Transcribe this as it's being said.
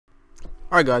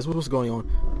Alright guys, what's going on?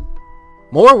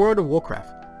 More World of Warcraft.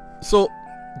 So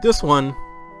this one,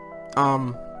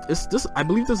 I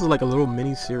believe this is like a little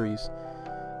mini series.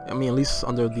 I mean, at least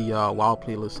under the WoW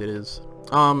playlist it is.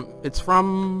 It's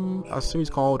from a series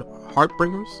called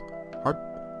Harbingers.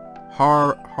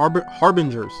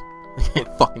 Harbingers. I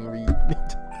can't fucking read.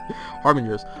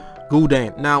 Harbingers.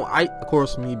 Gul'dan. Now, of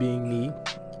course, me being me,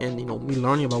 and me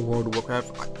learning about World of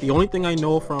Warcraft, the only thing I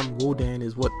know from Gul'dan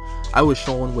is what I was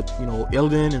shown with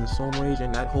Gul'dan and Stormrage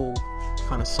and that whole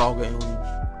kind of saga in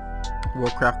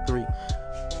Warcraft 3.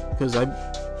 Because the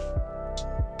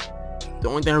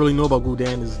only thing I really know about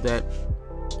Gul'dan is that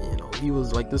he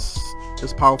was like this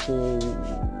powerful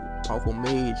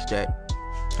mage that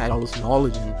had all this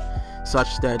knowledge and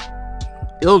such that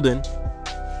Gul'dan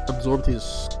absorbed his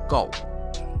skull.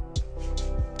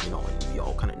 And we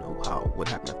all kind of know what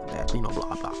happened after that,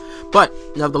 blah blah. But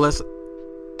nevertheless,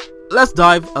 let's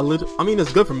dive a little. I mean,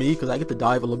 it's good for me because I get to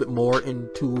dive a little bit more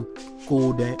into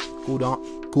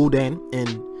Gul'dan,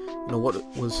 and what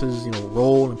was his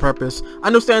role and purpose.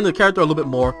 Understand the character a little bit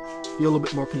more, feel a little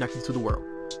bit more connected to the world.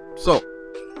 So,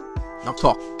 enough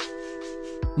talk.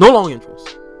 No long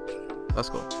intros. Let's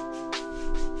go.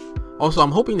 Also,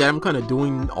 I'm hoping that I'm kind of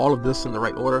doing all of this in the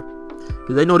right order,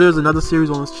 because I know there's another series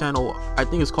on this channel. I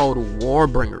think it's called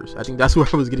Warbringers. I think that's where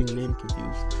I was getting the name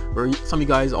confused. Where some of you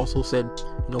guys also said,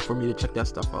 for me to check that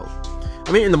stuff out.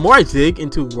 I mean, and the more I dig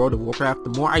into World of Warcraft,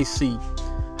 the more I see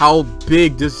how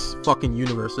big this fucking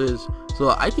universe is. So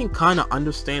I can kind of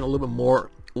understand a little bit more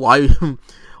why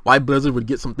why Blizzard would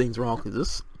get some things wrong,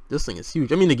 because this thing is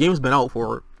huge. I mean, the game's been out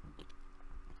for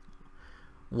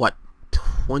what,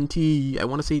 20? I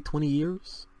want to say 20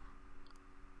 years.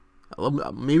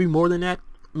 Maybe more than that.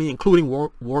 I mean, including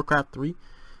Warcraft 3.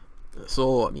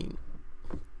 So I mean,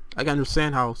 I can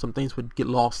understand how some things would get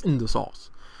lost in the sauce.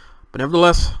 But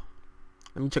nevertheless,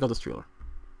 let me check out this trailer.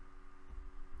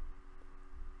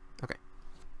 Okay.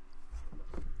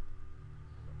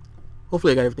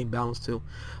 Hopefully I got everything balanced too.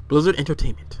 Blizzard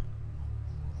Entertainment.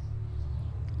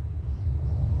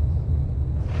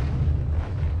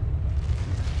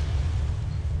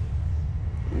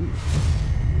 Ooh.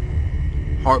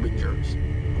 Harbingers.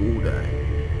 Gul'dan.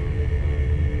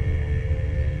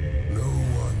 No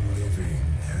one living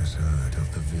has heard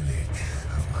of the village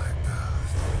of my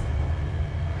birth.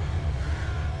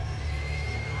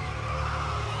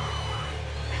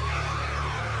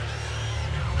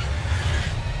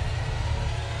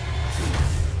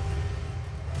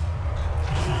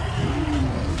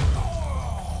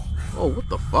 Oh, what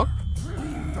the fuck?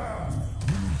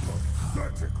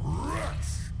 Pathetic wretch!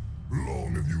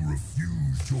 Long have you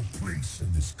refused your place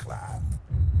in this clan.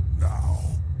 Now,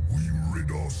 we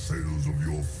rid ourselves of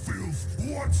your filth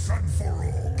once and for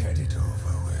all. Get it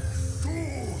over with.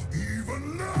 Oh,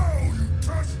 even now you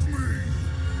test me!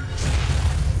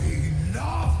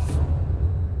 Enough!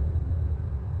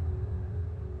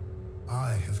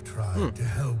 I have tried to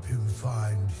help him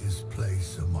find his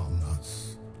place among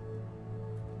us.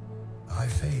 I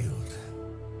failed.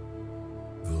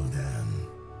 Gul'dan,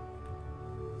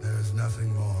 there's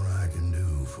nothing more I can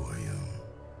do for you.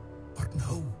 But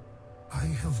no, I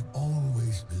have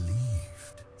always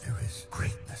believed there is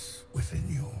greatness within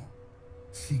you.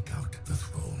 Seek out the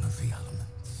throne of the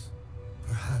elements.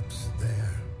 Perhaps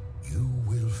there you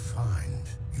will find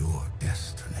your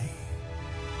destiny.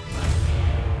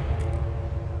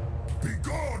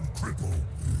 Begone, cripple!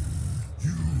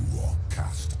 You are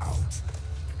cast out.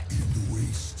 In the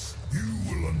wastes, you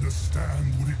will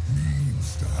understand what it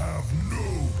means to have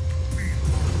no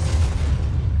people.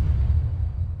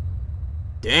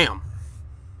 Damn.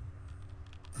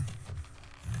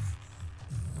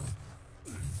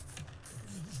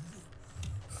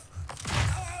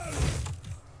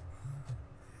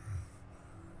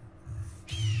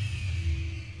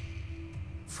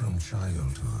 From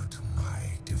childhood,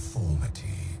 my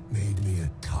deformity made me a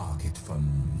target for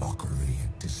mockery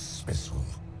and dismissal.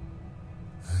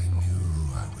 I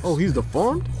knew I was he's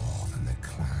deformed? more than the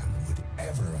clan would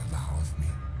ever allow of me,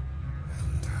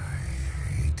 and I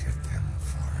hated them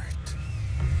for it.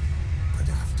 But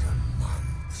after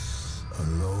months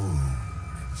alone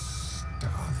and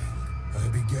starving, I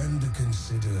began to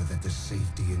consider that the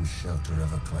safety and shelter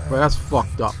of a clan. Bro, that's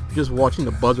fucked up. Just watching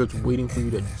the buzzards waiting for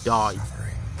you to die.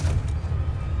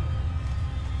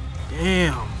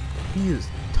 Damn, he is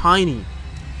tiny.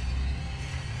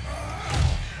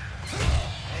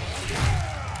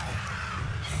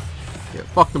 Yeah,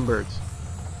 fuck them birds.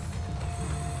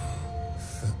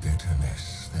 The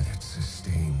bitterness that had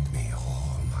sustained me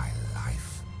all my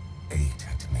life ate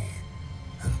at me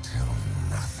until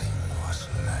nothing was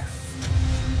left.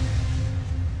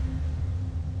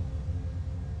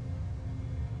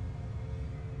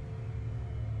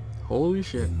 Holy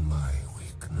shit. In my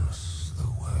weakness, the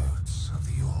words of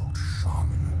the old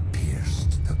shaman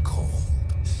pierced the cold.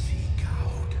 Seek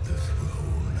out the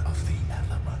throne of the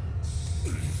elements.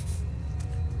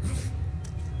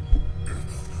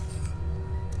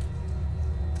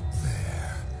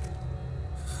 There,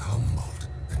 humbled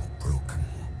and broken,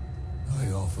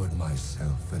 I offered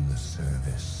myself in the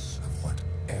service of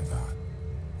whatever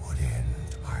would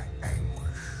end my anguish.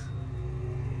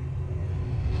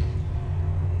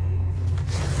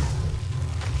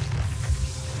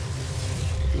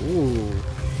 Ooh.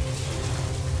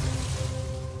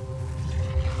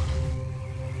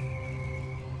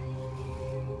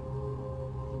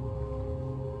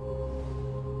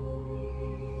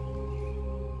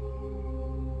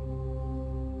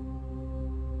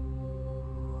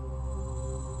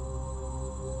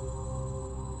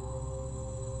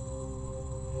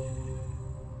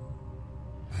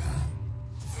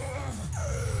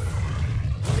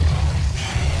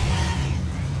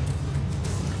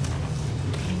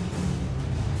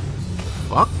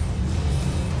 Fuck.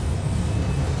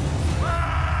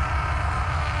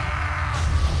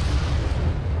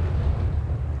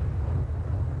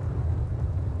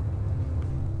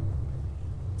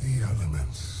 The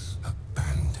elements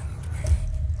abandoned me,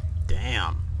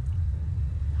 Damn.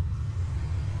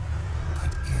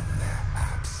 but in their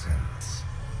absence,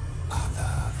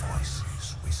 other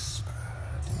voices whispered.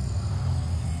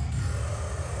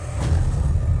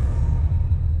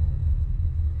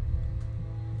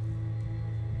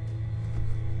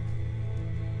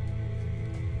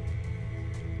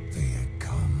 They had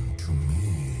come to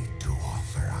me to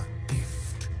offer a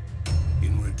gift.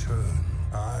 In return,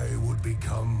 I would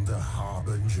become the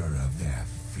harbinger of their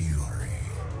fury.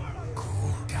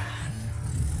 Gul'dan.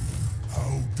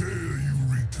 How dare you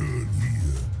return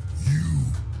here? You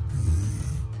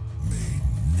may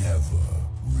never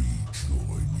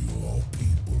rejoin your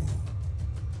people.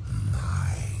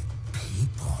 My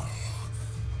people?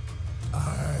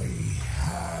 I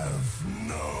have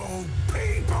no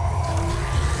people!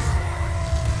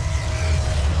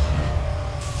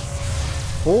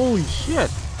 Holy shit.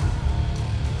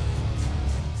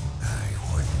 I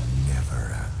would never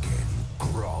again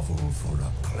grovel for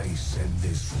a place in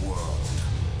this world.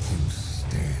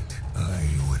 Instead, I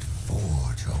would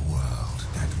forge a world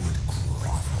that would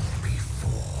grovel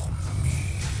before me.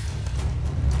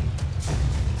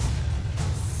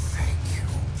 Thank you.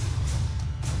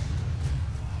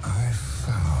 I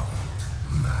found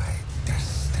my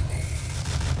destiny.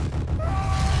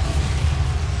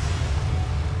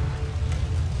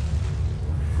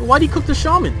 Why'd he cook the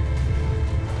shaman?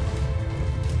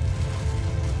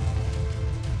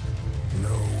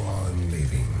 No one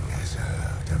living has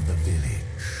heard of the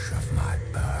village of my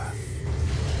birth.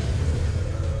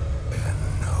 And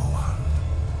no one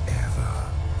ever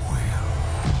will.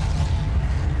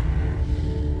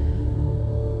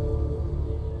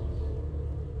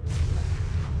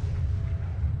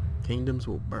 Kingdoms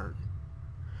will burn.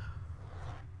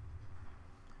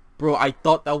 Bro, I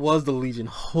thought that was the Legion.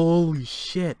 Holy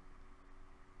shit.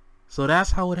 So that's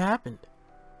how it happened.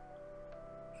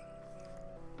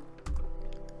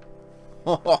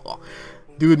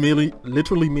 Dude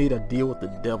literally made a deal with the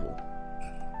devil.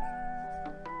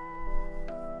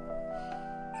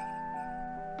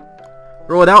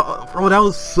 Bro, that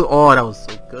was so, oh, that was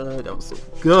so good. That was so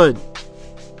good.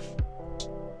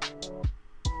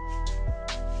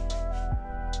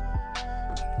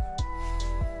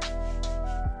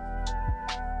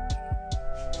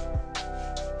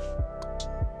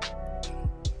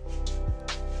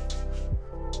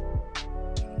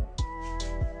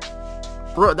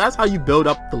 Bro, that's how you build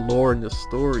up the lore in the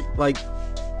story. Like,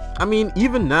 I mean,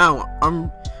 even now,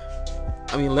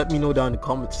 let me know down in the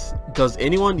comments. Does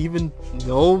anyone even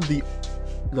know the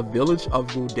village of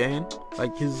Gul'dan?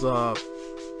 Like his,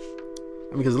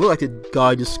 because it looked like the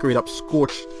guy just straight up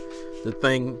scorched the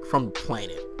thing from the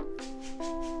planet.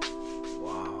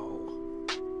 Wow.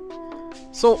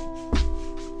 So,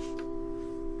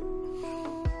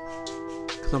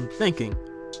 because I'm thinking.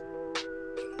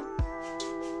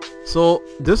 So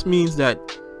this means that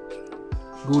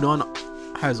Gul'dan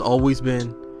has always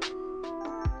been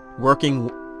working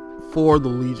for the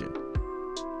Legion.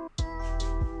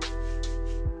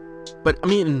 But I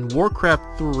mean, in Warcraft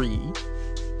 3,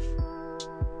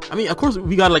 I mean, of course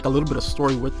we got like a little bit of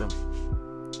story with them.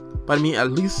 But I mean,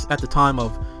 at least at the time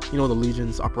of, you know, the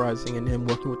Legion's uprising and him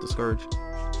working with the Scourge,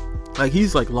 like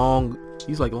he's long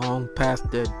past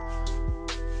dead.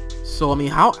 So I mean,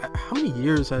 how many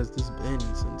years has this been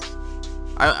since?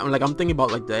 I'm thinking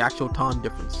about like the actual time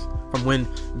difference from when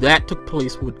that took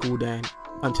place with Gul'dan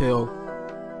until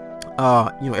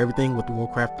you know, everything with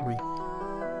Warcraft 3.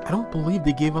 I don't believe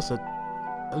they gave us a,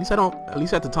 at least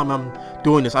at the time I'm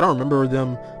doing this, I don't remember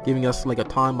them giving us like a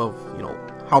time of, you know,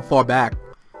 how far back,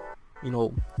 you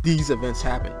know, these events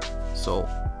happened. So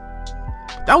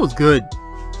that was good,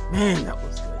 man. That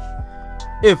was good.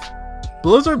 If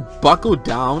Blizzard buckled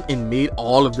down and made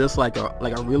all of this like a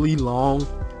really long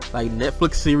like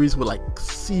Netflix series with like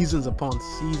seasons upon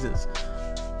seasons,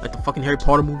 like the fucking Harry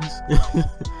Potter movies.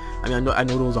 I mean, I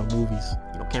know those are movies,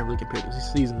 you know, can't really compare those to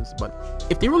seasons, but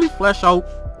if they really flesh out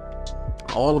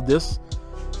all of this,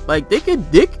 like they could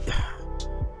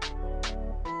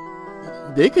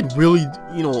really,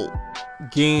 you know,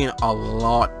 gain a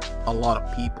lot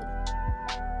of people.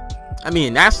 I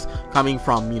mean, that's coming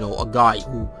from, you know, a guy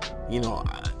who, you know,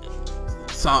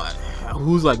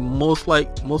 who's like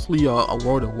mostly a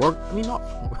World of Warcraft, I mean, not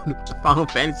a Final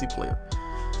Fantasy player.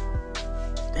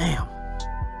 Damn,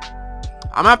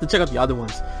 I'm gonna have to check out the other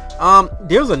ones.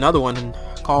 There's another one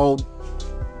called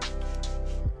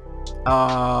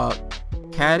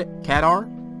Kadar.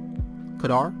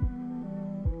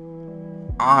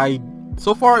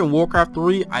 So far in Warcraft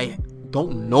 3, I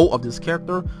don't know of this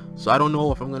character, so I don't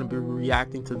know if I'm gonna be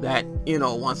reacting to that, you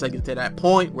know, once I get to that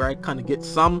point where I kind of get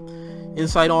some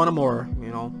insight on him, or, you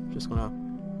know, just gonna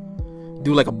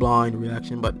do like a blind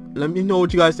reaction. But let me know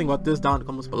what you guys think about this down in the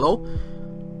comments below.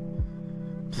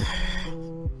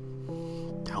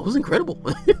 That was incredible.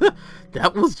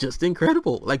 That was just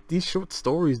incredible. Like these short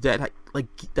stories that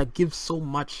that give so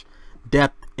much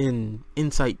depth and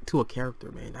insight to a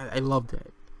character, man. I love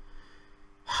that.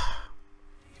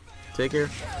 Take care.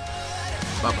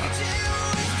 Bye bye.